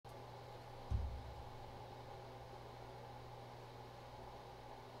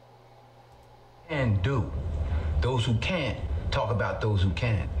can do. Those who can't talk about those who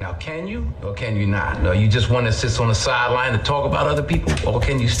can. Now, can you or can you not? No, you just want to sit on the sideline and talk about other people, or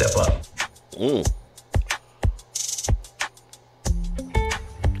can you step up?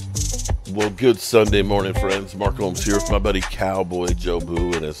 Well, good Sunday morning, friends. Mark Holmes here with my buddy Cowboy Joe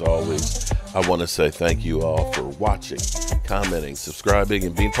Boo, and as always, I want to say thank you all for watching, commenting, subscribing,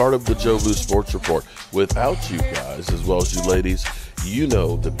 and being part of the Joe Boo Sports Report. Without you guys, as well as you ladies, you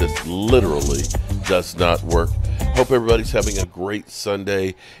know that this literally does not work. Hope everybody's having a great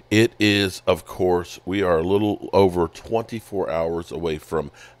Sunday. It is, of course, we are a little over 24 hours away from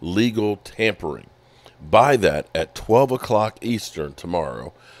legal tampering. By that, at 12 o'clock Eastern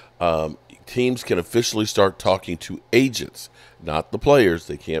tomorrow, teams can officially start talking to agents, not the players.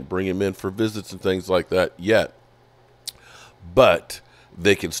 They can't bring them in for visits and things like that yet. But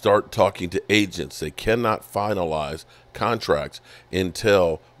they can start talking to agents. They cannot finalize contracts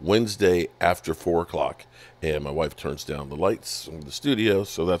until Wednesday after 4 o'clock. And my wife turns down the lights in the studio,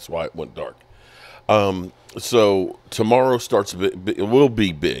 so that's why it went dark. So tomorrow starts, it will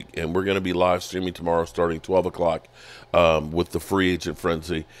be big, and we're going to be live streaming tomorrow starting 12 o'clock with the free agent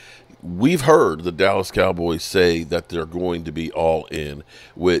frenzy. We've heard the Dallas Cowboys say that they're going to be all in,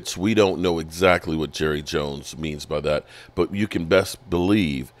 which we don't know exactly what Jerry Jones means by that, but you can best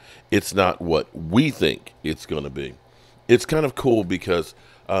believe it's not what we think it's going to be. It's kind of cool because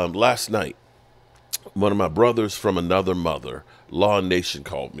last night, one of my brothers from another mother, Law Nation,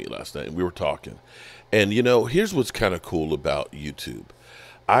 called me last night, and we were talking. And, you know, here's what's kind of cool about YouTube.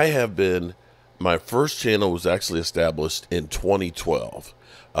 My first channel was actually established in 2012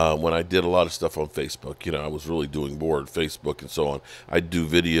 when I did a lot of stuff on Facebook. You know, I was really doing more on Facebook and so on. I'd do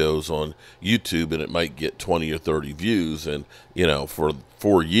videos on YouTube, and it might get 20 or 30 views. And, you know, for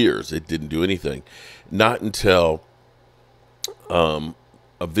 4 years, it didn't do anything. Not until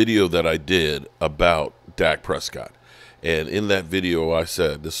a video that I did about Dak Prescott. And in that video, I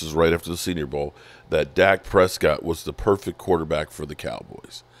said, this is right after the Senior Bowl, that Dak Prescott was the perfect quarterback for the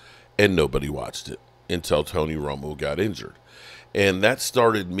Cowboys. And nobody watched it until Tony Romo got injured. And that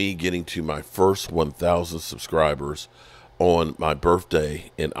started me getting to my first 1,000 subscribers on my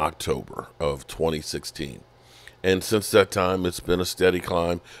birthday in October of 2016. And since that time, it's been a steady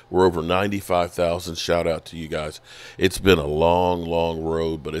climb. We're over 95,000. Shout out to you guys. It's been a long, long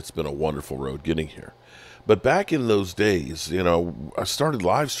road, but it's been a wonderful road getting here. But back in those days, you know, I started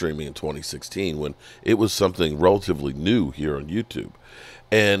live streaming in 2016 when it was something relatively new here on YouTube.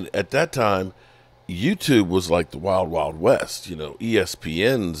 And at that time, YouTube was like the wild, wild west. You know,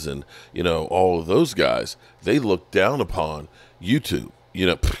 ESPNs and, you know, all of those guys, they looked down upon YouTube. You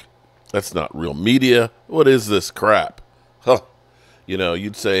know, that's not real media. What is this crap? Huh. You know,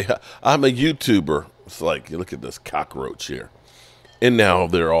 you'd say, I'm a YouTuber. It's like, you look at this cockroach here. And now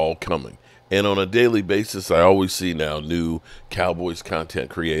they're all coming. And on a daily basis, I always see now new Cowboys content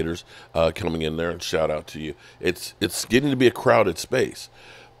creators coming in there, and shout out to you. It's getting to be a crowded space.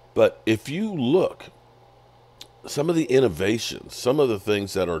 But if you look, some of the innovations, some of the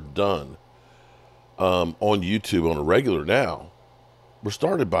things that are done on YouTube on a regular now, were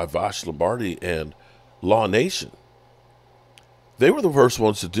started by Vash Lombardi and Law Nation. They were the first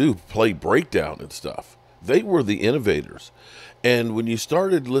ones to do play breakdown and stuff. They were the innovators. And when you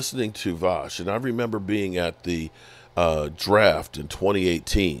started listening to Vash, and I remember being at the draft in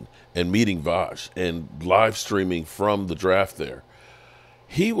 2018 and meeting Vash and live streaming from the draft there,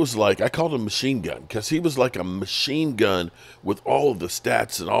 he was like, I called him machine gun, because he was like a machine gun with all of the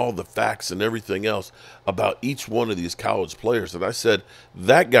stats and all the facts and everything else about each one of these college players. And I said,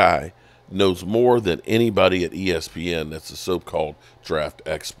 that guy knows more than anybody at ESPN that's a so-called draft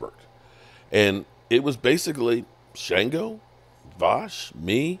expert. And it was basically Shango, Vash,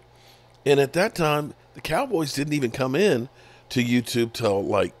 me. And at that time, the Cowboys didn't even come in to YouTube till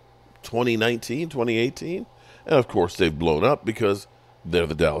like 2019, 2018. And of course, they've blown up because they're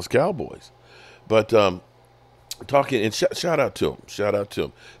the Dallas Cowboys. But talking, and shout out to them. Shout out to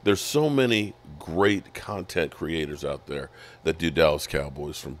them. There's so many great content creators out there that do Dallas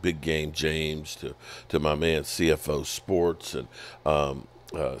Cowboys, from Big Game James to my man CFO Sports and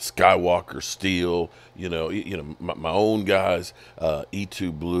Skywalker Steel. You know, my own guys,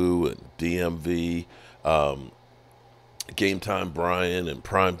 E2 Blue and DMV. Game Time Brian and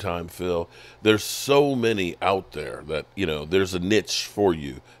Primetime Phil. There's so many out there that, you know, there's a niche for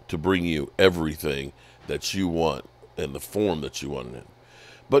you to bring you everything that you want in the form that you want it in.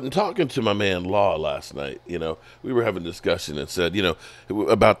 But in talking to my man Law last night, you know, we were having a discussion and said, you know,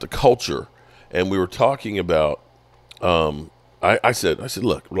 about the culture. And we were talking about, I said,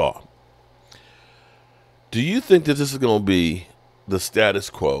 look, Law, do you think that this is going to be the status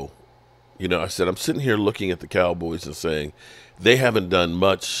quo You know, I said, I'm sitting here looking at the Cowboys and saying they haven't done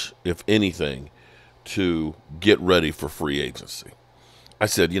much, if anything, to get ready for free agency. I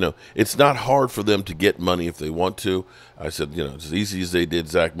said, you know, it's not hard for them to get money if they want to. I said, you know, as easy as they did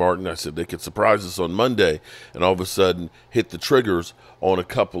Zach Martin. I said they could surprise us on Monday and all of a sudden hit the triggers on a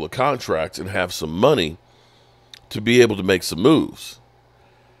couple of contracts and have some money to be able to make some moves.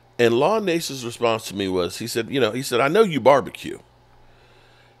 And Law Nation's response to me was, he said, I know you barbecue.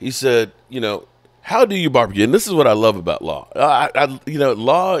 He said, you know, how do you barbecue? And this is what I love about Law.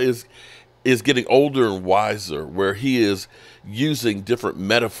 Law is getting older and wiser, where he is using different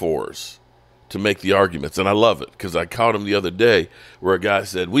metaphors to make the arguments. And I love it, because I caught him the other day where a guy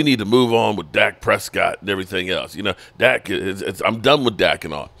said, we need to move on with Dak Prescott and everything else. You know, Dak, I'm done with Dak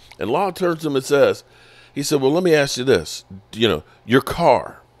and all. And Law turns to him and says, he said, well, let me ask you this. You know, your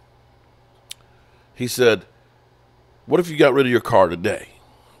car. He said, what if you got rid of your car today?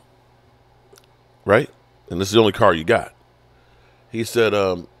 Right? And this is the only car you got. He said,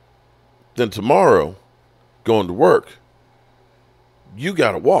 then tomorrow, going to work, you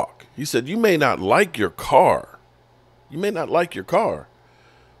got to walk. He said, you may not like your car. You may not like your car,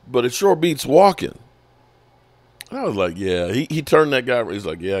 but it sure beats walking. And I was like, yeah. He turned that guy. He's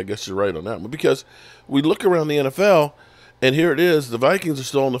like, yeah, I guess you're right on that one. Because we look around the NFL, and here it is. The Vikings are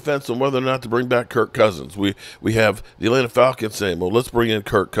still on the fence on whether or not to bring back Kirk Cousins. We have the Atlanta Falcons saying, well, let's bring in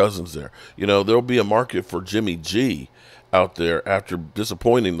Kirk Cousins there. You know, there'll be a market for Jimmy G out there after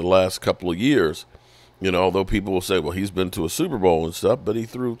disappointing the last couple of years. You know, although people will say, well, he's been to a Super Bowl and stuff, but he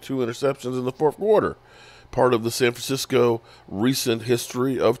threw 2 interceptions in the fourth quarter. Part of the San Francisco recent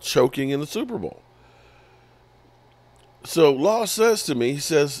history of choking in the Super Bowl. So Law says to me, he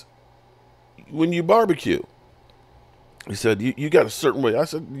says, when you barbecue, he said, you got a certain way. I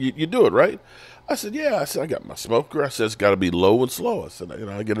said, you do it, right? I said, yeah. I said, I got my smoker. I said, it's got to be low and slow. I said, you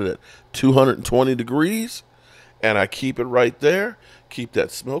know, I get it at 220 degrees, and I keep it right there, keep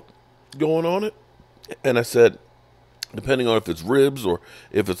that smoke going on it. And I said, depending on if it's ribs or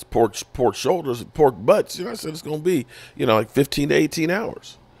if it's pork shoulders, pork butts, you know, I said it's going to be, you know, like 15 to 18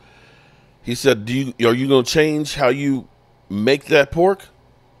 hours. He said, are you going to change how you make that pork?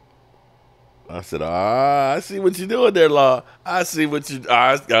 I said, I see what you're doing there, Law. I see what you,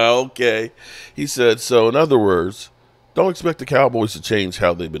 okay. He said, so in other words, don't expect the Cowboys to change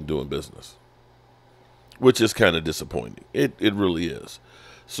how they've been doing business, which is kind of disappointing. It really is.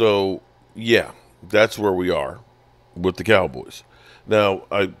 So, yeah, that's where we are with the Cowboys. Now,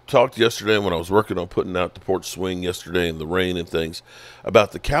 I talked yesterday when I was working on putting out the porch swing yesterday in the rain and things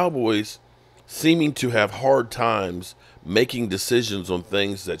about the Cowboys seeming to have hard times making decisions on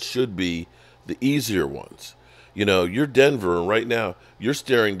things that should be the easier ones. You know, you're Denver, and right now you're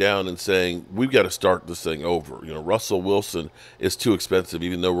staring down and saying, we've got to start this thing over. You know, Russell Wilson is too expensive,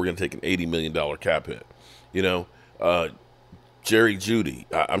 even though we're going to take an $80 million cap hit. You know, Jerry Jeudy,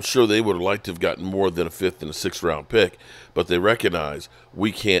 I'm sure they would have liked to have gotten more than a 5th and a 6th round pick, but they recognize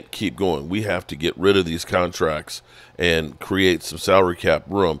we can't keep going. We have to get rid of these contracts and create some salary cap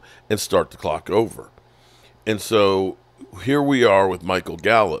room and start the clock over. And so here we are with Michael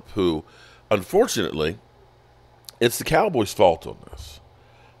Gallup, who, unfortunately, it's the Cowboys' fault on this.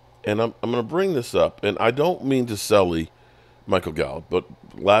 And I'm going to bring this up, and I don't mean to sully Michael Gallup, but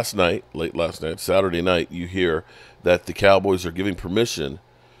late last night, Saturday night, you hear that the Cowboys are giving permission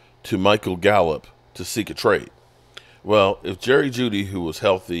to Michael Gallup to seek a trade. Well, if Jerry Jeudy, who was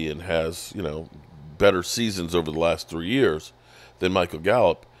healthy and has, you know, better seasons over the last 3 years than Michael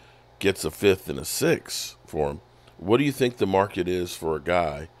Gallup, gets a 5th and a 6th for him, what do you think the market is for a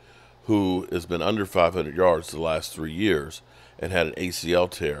guy who has been under 500 yards the last 3 years and had an ACL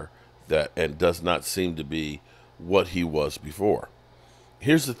tear and does not seem to be what he was before?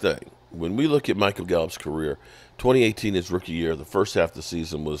 Here's the thing. When we look at Michael Gallup's career, 2018 is rookie year. The first half of the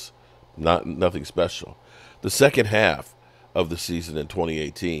season was nothing special. The second half of the season in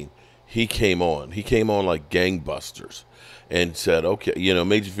 2018, he came on. He came on like gangbusters and said, okay, you know,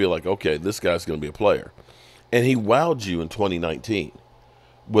 made you feel like, okay, this guy's going to be a player. And he wowed you in 2019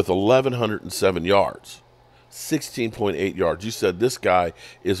 with 1,107 yards, 16.8 yards. You said this guy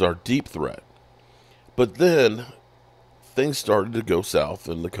is our deep threat. But then things started to go south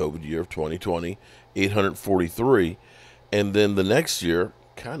in the COVID year of 2020, 843. And then the next year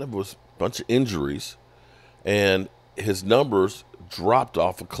kind of was a bunch of injuries, and his numbers dropped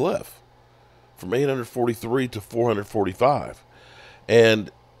off a cliff from 843 to 445.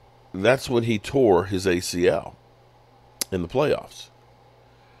 And that's when he tore his ACL in the playoffs.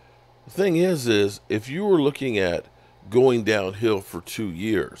 The thing is if you were looking at going downhill for 2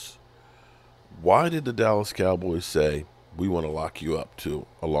 years, why did the Dallas Cowboys say, we want to lock you up to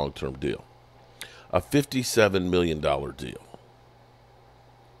a long-term deal? a $57 million deal.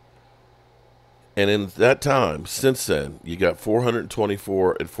 And in that time, since then, you got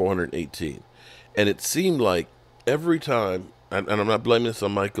 424 and 418. And it seemed like every time, and I'm not blaming this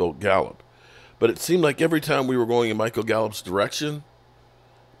on Michael Gallup, but it seemed like every time we were going in Michael Gallup's direction,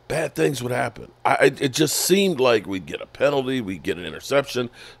 bad things would happen. It just seemed like we'd get a penalty, we'd get an interception.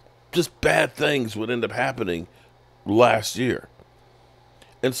 Just bad things would end up happening last year.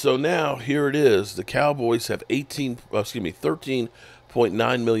 And so now here it is. The Cowboys have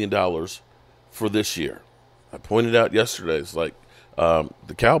 $13.9 million for this year. I pointed out yesterday, it's like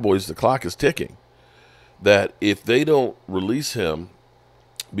the Cowboys, the clock is ticking, that if they don't release him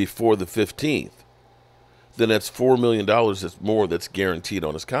before the 15th, then that's $4 million that's more that's guaranteed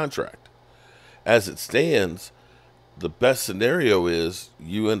on his contract. As it stands, the best scenario is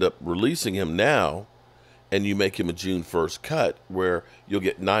you end up releasing him now and you make him a June 1st cut where you'll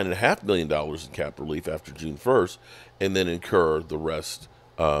get $9.5 million in cap relief after June 1st and then incur the rest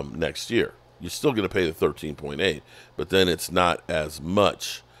next year. You're still going to pay the 13.8, but then it's not as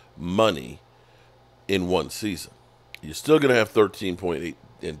much money in one season. You're still going to have 13.8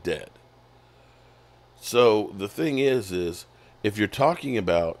 in dead. So the thing is if you're talking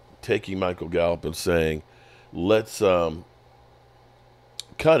about taking Michael Gallup and saying, let's cut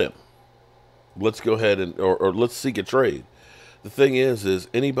him, let's go ahead and or let's seek a trade. The thing is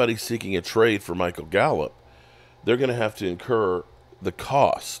anybody seeking a trade for Michael Gallup, they're going to have to incur the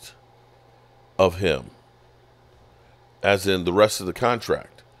cost of him, as in the rest of the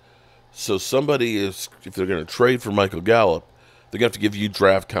contract. So somebody is, if they're going to trade for Michael Gallup, they're going to have to give you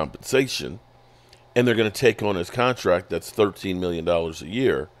draft compensation, and they're going to take on his contract that's $13 million a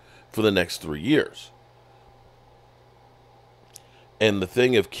year for the next 3 years. And the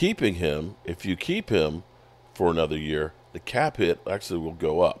thing of keeping him, if you keep him for another year, the cap hit actually will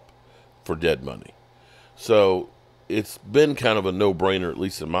go up for dead money. So it's been kind of a no-brainer, at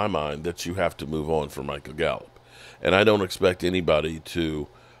least in my mind, that you have to move on for Michael Gallup. And I don't expect anybody to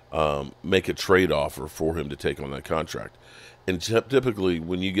make a trade offer for him to take on that contract. And typically,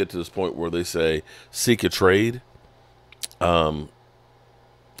 when you get to this point where they say, seek a trade, it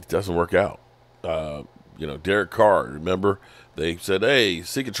doesn't work out. Derek Carr, remember? They said, hey,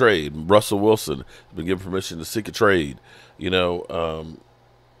 seek a trade. Russell Wilson has been given permission to seek a trade.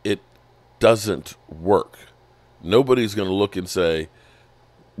 It doesn't work. Nobody's going to look and say,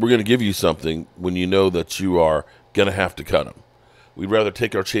 we're going to give you something when you know that you are going to have to cut him. We'd rather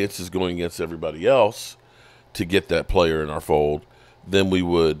take our chances going against everybody else to get that player in our fold than we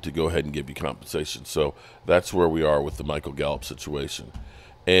would to go ahead and give you compensation. So that's where we are with the Michael Gallup situation.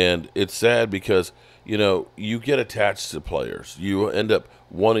 And it's sad because, you get attached to players. You end up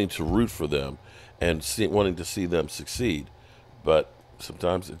wanting to root for them and wanting to see them succeed. But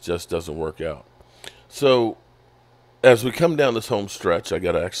sometimes it just doesn't work out. So as we come down this home stretch, I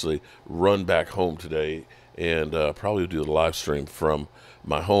got to actually run back home today and probably do the live stream from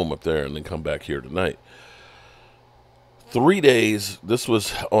my home up there and then come back here tonight. 3 days, this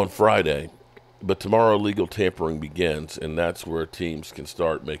was on Friday, but tomorrow legal tampering begins, and that's where teams can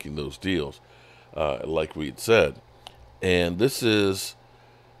start making those deals, like we had said. And this is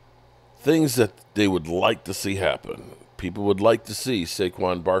things that they would like to see happen. People would like to see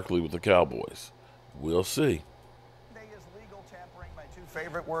Saquon Barkley with the Cowboys. We'll see. Is legal tampering my two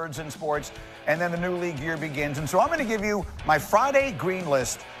favorite words in sports, and then the new league year begins. And so I'm going to give you my Friday green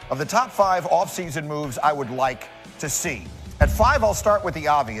list of the top 5 offseason moves I would like to see. At 5, I'll start with the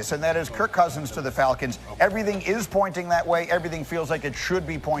obvious, and that is Kirk Cousins to the Falcons. Everything is pointing that way. Everything feels like it should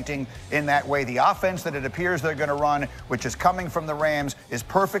be pointing in that way. The offense that it appears they're going to run, which is coming from the Rams, is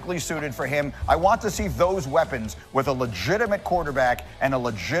perfectly suited for him. I want to see those weapons with a legitimate quarterback and a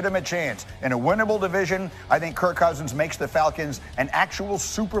legitimate chance. In a winnable division, I think Kirk Cousins makes the Falcons an actual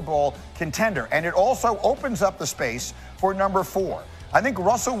Super Bowl contender. And it also opens up the space for number 4. I think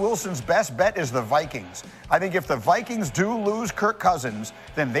Russell Wilson's best bet is the Vikings. I think if the Vikings do lose Kirk Cousins,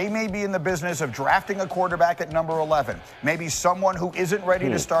 then they may be in the business of drafting a quarterback at number 11, maybe someone who isn't ready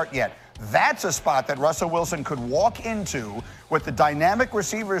to start yet. That's a spot that Russell Wilson could walk into with the dynamic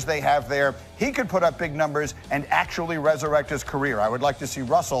receivers they have there. He could put up big numbers and actually resurrect his career. I would like to see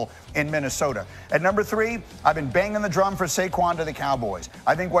Russell in Minnesota. At number 3, I've been banging the drum for Saquon to the Cowboys.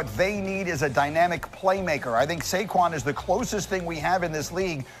 I think what they need is a dynamic playmaker. I think Saquon is the closest thing we have in this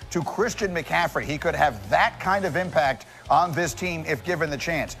league to Christian McCaffrey. He could have that kind of impact on this team if given the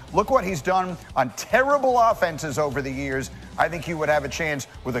chance. Look what he's done on terrible offenses over the years. I think he would have a chance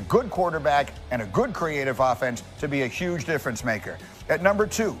with a good quarterback and a good creative offense to be a huge difference maker. At number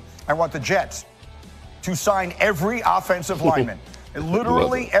 2, I want the Jets to sign every offensive lineman.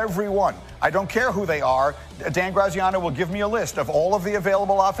 Literally everyone. I don't care who they are. Dan Graziano will give me a list of all of the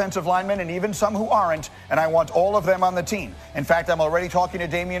available offensive linemen and even some who aren't, and I want all of them on the team. In fact, I'm already talking to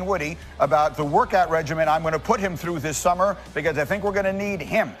Damian Woody about the workout regimen I'm going to put him through this summer because I think we're going to need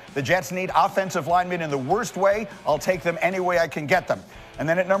him. The Jets need offensive linemen in the worst way. I'll take them any way I can get them. And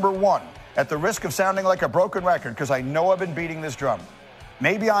then at number 1, at the risk of sounding like a broken record, because I know I've been beating this drum,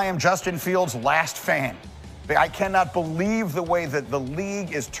 maybe I am Justin Fields' last fan. I cannot believe the way that the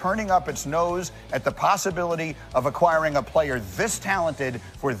league is turning up its nose at the possibility of acquiring a player this talented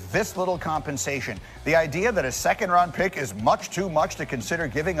for this little compensation. The idea that a second-round pick is much too much to consider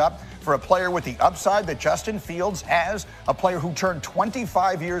giving up for a player with the upside that Justin Fields has, a player who turned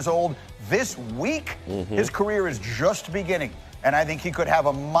 25 years old this week, his career is just beginning. And I think he could have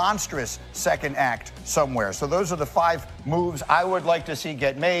a monstrous second act somewhere. So those are the 5 moves I would like to see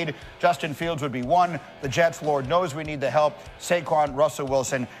get made. Justin Fields would be 1. The Jets, Lord knows we need the help. Saquon, Russell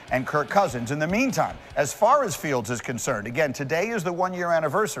Wilson, and Kirk Cousins. In the meantime, as far as Fields is concerned, again, today is the 1-year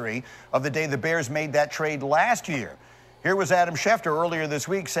anniversary of the day the Bears made that trade last year. Here was Adam Schefter earlier this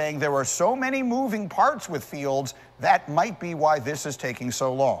week saying there are so many moving parts with Fields, that might be why this is taking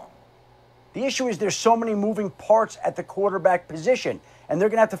so long. The issue is there's so many moving parts at the quarterback position, and they're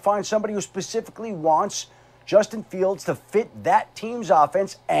going to have to find somebody who specifically wants Justin Fields to fit that team's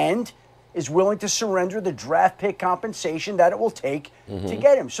offense and is willing to surrender the draft pick compensation that it will take to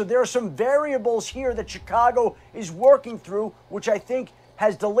get him. So there are some variables here that Chicago is working through, which I think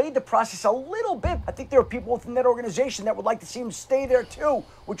has delayed the process a little bit. I think there are people within that organization that would like to see him stay there too,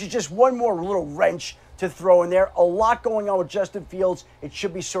 which is just one more little wrench to throw in there. A lot going on with Justin Fields. It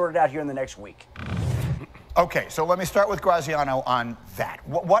should be sorted out here in the next week. Okay, so let me start with Graziano on that.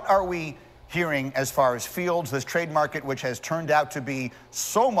 What are we hearing as far as Fields, this trade market, which has turned out to be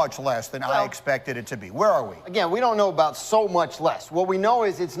so much less than I expected it to be? Where are we? Again, we don't know about so much less. What we know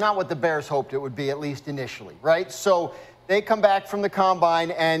is it's not what the Bears hoped it would be, at least initially, right? So they come back from the combine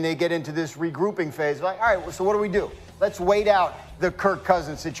and they get into this regrouping phase. Like, all right, so what do we do? Let's wait out the Kirk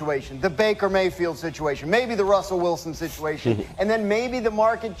Cousins situation, the Baker Mayfield situation, maybe the Russell Wilson situation, and then maybe the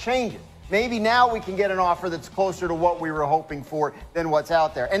market changes. Maybe now we can get an offer that's closer to what we were hoping for than what's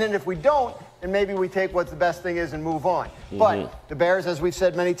out there. And then if we don't, then maybe we take what the best thing is and move on. But the Bears, as we've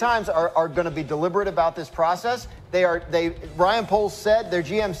said many times, are going to be deliberate about this process. Ryan Poles said, their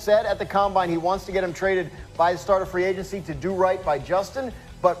GM said at the combine, he wants to get him traded by the start of free agency to do right by Justin.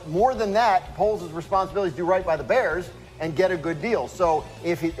 But more than that, Poles' responsibility is to do right by the Bears and get a good deal. So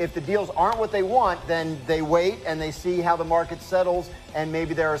if the deals aren't what they want, then they wait and they see how the market settles, and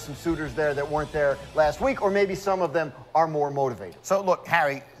maybe there are some suitors there that weren't there last week, or maybe some of them are more motivated. So look,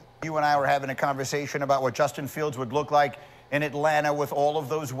 Harry, you and I were having a conversation about what Justin Fields would look like in Atlanta with all of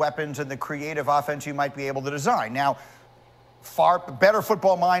those weapons and the creative offense you might be able to design. Now, far better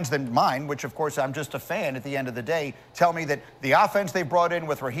football minds than mine, which of course I'm just a fan at the end of the day, tell me that the offense they brought in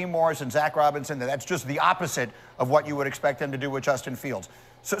with Raheem Morris and Zach Robinson, that's just the opposite of what you would expect them to do with Justin Fields.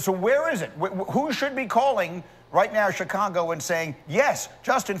 So where is it? Who should be calling right now Chicago and saying, yes,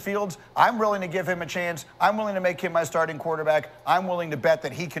 Justin Fields, I'm willing to give him a chance. I'm willing to make him my starting quarterback. I'm willing to bet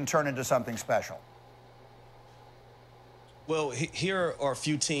that he can turn into something special. Well, here are a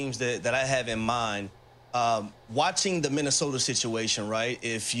few teams that I have in mind. Watching the Minnesota situation, right?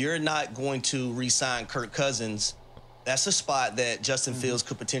 If you're not going to re-sign Kirk Cousins, that's a spot that Justin Fields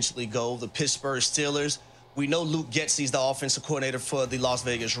could potentially go. The Pittsburgh Steelers, we know Luke Getzey's the offensive coordinator for the Las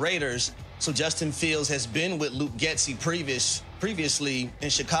Vegas Raiders. So Justin Fields has been with Luke Getzey previously in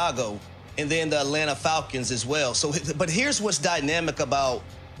Chicago, and then the Atlanta Falcons as well. So, but here's what's dynamic about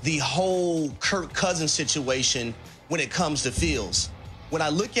the whole Kirk Cousins situation when it comes to Fields. When I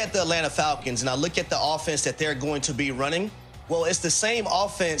look at the Atlanta Falcons and I look at the offense that they're going to be running, well, it's the same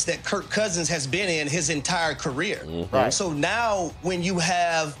offense that Kirk Cousins has been in his entire career. Right. So now when you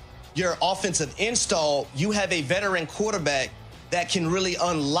have your offensive install, you have a veteran quarterback that can really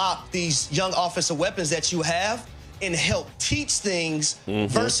unlock these young offensive weapons that you have and help teach things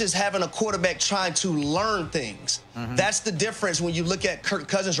versus having a quarterback trying to learn things. That's the difference when you look at Kirk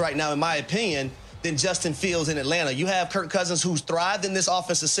Cousins right now, in my opinion, than Justin Fields in Atlanta. You have Kirk Cousins, who's thrived in this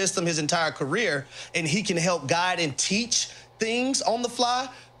offensive system his entire career, and he can help guide and teach things on the fly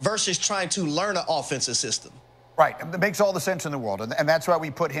versus trying to learn an offensive system. Right. It makes all the sense in the world, and that's why we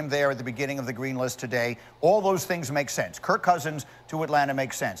put him there at the beginning of the green list today. All those things make sense. Kirk Cousins to Atlanta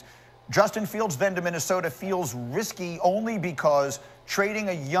makes sense. Justin Fields then to Minnesota feels risky only because trading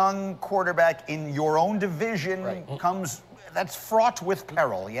a young quarterback in your own division comes that's fraught with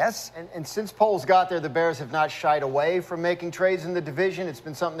peril, yes? And since Poles got there, the Bears have not shied away from making trades in the division. It's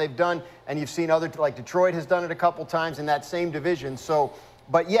been something they've done, and you've seen other, like Detroit has done it a couple times in that same division. So,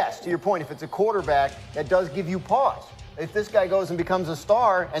 but yes, to your point, if it's a quarterback, that does give you pause. If this guy goes and becomes a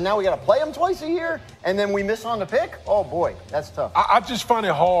star, and now we got to play him twice a year, and then we miss on the pick, oh boy, that's tough. I just find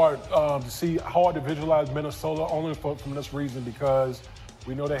it hard hard to visualize Minnesota only from this reason, because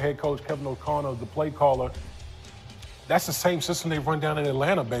we know that head coach Kevin O'Connell, the play caller, that's the same system they run down in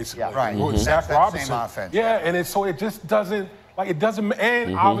Atlanta, basically. Yeah, right. With Zach Robinson. Same offense. Yeah, and it just doesn't.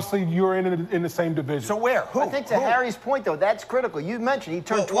 And obviously you're in the same division. So where? Who? I think to Harry's point, though, that's critical. You mentioned he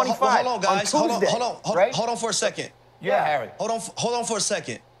turned 25 hold on, guys. on Tuesday, Hold on for a second. Yeah, Harry. Hold on for a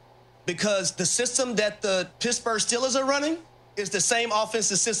second. Because the system that the Pittsburgh Steelers are running is the same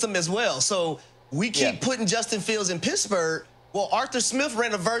offensive system as well. So we keep putting Justin Fields in Pittsburgh. Well, Arthur Smith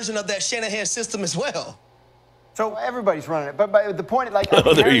ran a version of that Shanahan system as well. So everybody's running it. But the point, like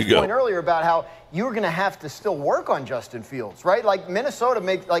Harry's point earlier about how you were going to have to still work on Justin Fields, right? Like Minnesota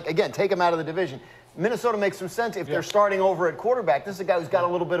makes, again, take him out of the division. Minnesota makes some sense if they're starting over at quarterback. This is a guy who's got a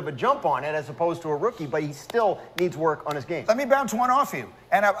little bit of a jump on it as opposed to a rookie, but he still needs work on his game. Let me bounce one off you.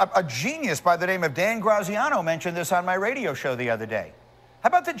 And a genius by the name of Dan Graziano mentioned this on my radio show the other day. How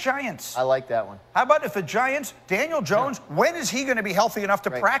about the Giants? I like that one. How about if the Giants, Daniel Jones, when is he going to be healthy enough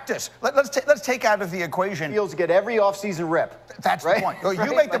to practice? Let's take out of the equation. Fields get every offseason rep. That's the point.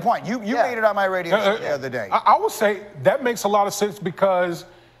 You make the point. You made it on my radio show the other day. I would say that makes a lot of sense, because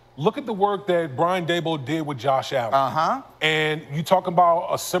look at the work that Brian Daboll did with Josh Allen. And you talk about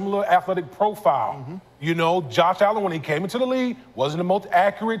a similar athletic profile. You know, Josh Allen, when he came into the league, wasn't the most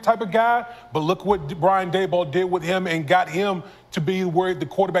accurate type of guy, but look what Brian Daboll did with him and got him to be the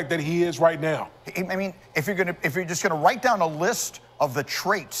quarterback that he is right now. I mean, if you're just going to write down a list of the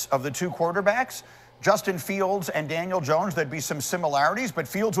traits of the two quarterbacks, Justin Fields and Daniel Jones, there'd be some similarities, but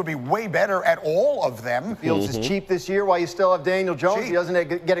Fields would be way better at all of them. Fields is cheap this year while you still have Daniel Jones. He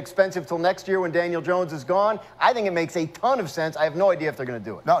doesn't get expensive till next year when Daniel Jones is gone. I think it makes a ton of sense. I have no idea if they're going to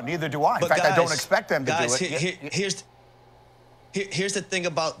do it. No, neither do I. In fact, I don't expect them to do it. Here's the thing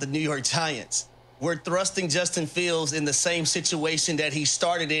about the New York Giants. We're thrusting Justin Fields in the same situation that he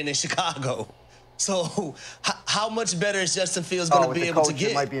started in Chicago. So how much better is Justin Fields going to be able to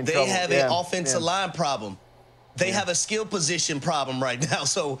get? They have an offensive line problem. They have a skill position problem right now.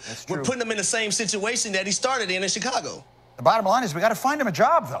 So we're putting him in the same situation that he started in Chicago. The bottom line is we got to find him a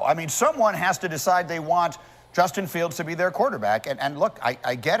job, though. I mean, someone has to decide they want Justin Fields to be their quarterback. And look,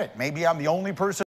 I get it. Maybe I'm the only person